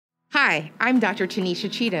Hi, I'm Dr.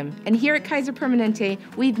 Tanisha Cheatham, and here at Kaiser Permanente,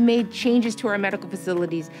 we've made changes to our medical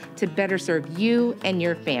facilities to better serve you and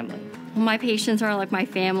your family. My patients are like my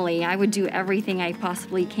family. I would do everything I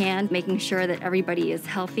possibly can, making sure that everybody is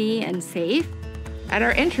healthy and safe. At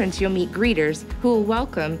our entrance, you'll meet greeters who will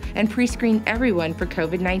welcome and pre-screen everyone for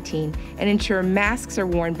COVID-19 and ensure masks are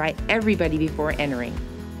worn by everybody before entering.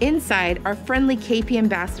 Inside, our friendly KP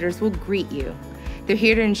ambassadors will greet you. They're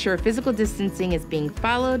here to ensure physical distancing is being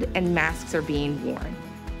followed and masks are being worn.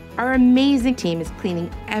 Our amazing team is cleaning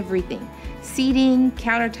everything: seating,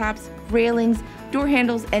 countertops, railings, door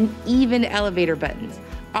handles, and even elevator buttons.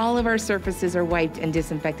 All of our surfaces are wiped and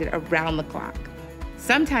disinfected around the clock.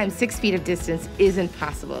 Sometimes 6 feet of distance isn't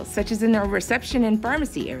possible, such as in our reception and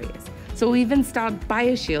pharmacy areas. So we've installed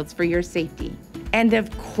bioshields for your safety. And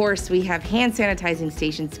of course, we have hand sanitizing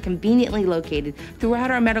stations conveniently located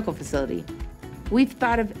throughout our medical facility. We've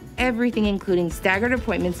thought of everything, including staggered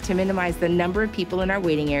appointments to minimize the number of people in our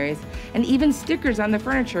waiting areas, and even stickers on the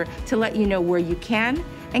furniture to let you know where you can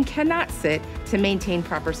and cannot sit to maintain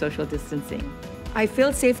proper social distancing. I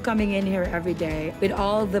feel safe coming in here every day. With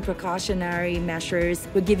all the precautionary measures,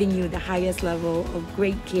 we're giving you the highest level of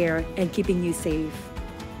great care and keeping you safe.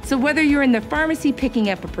 So whether you're in the pharmacy picking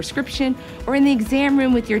up a prescription or in the exam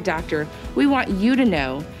room with your doctor, we want you to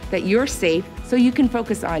know that you're safe so you can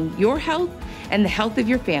focus on your health and the health of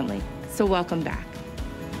your family. So welcome back.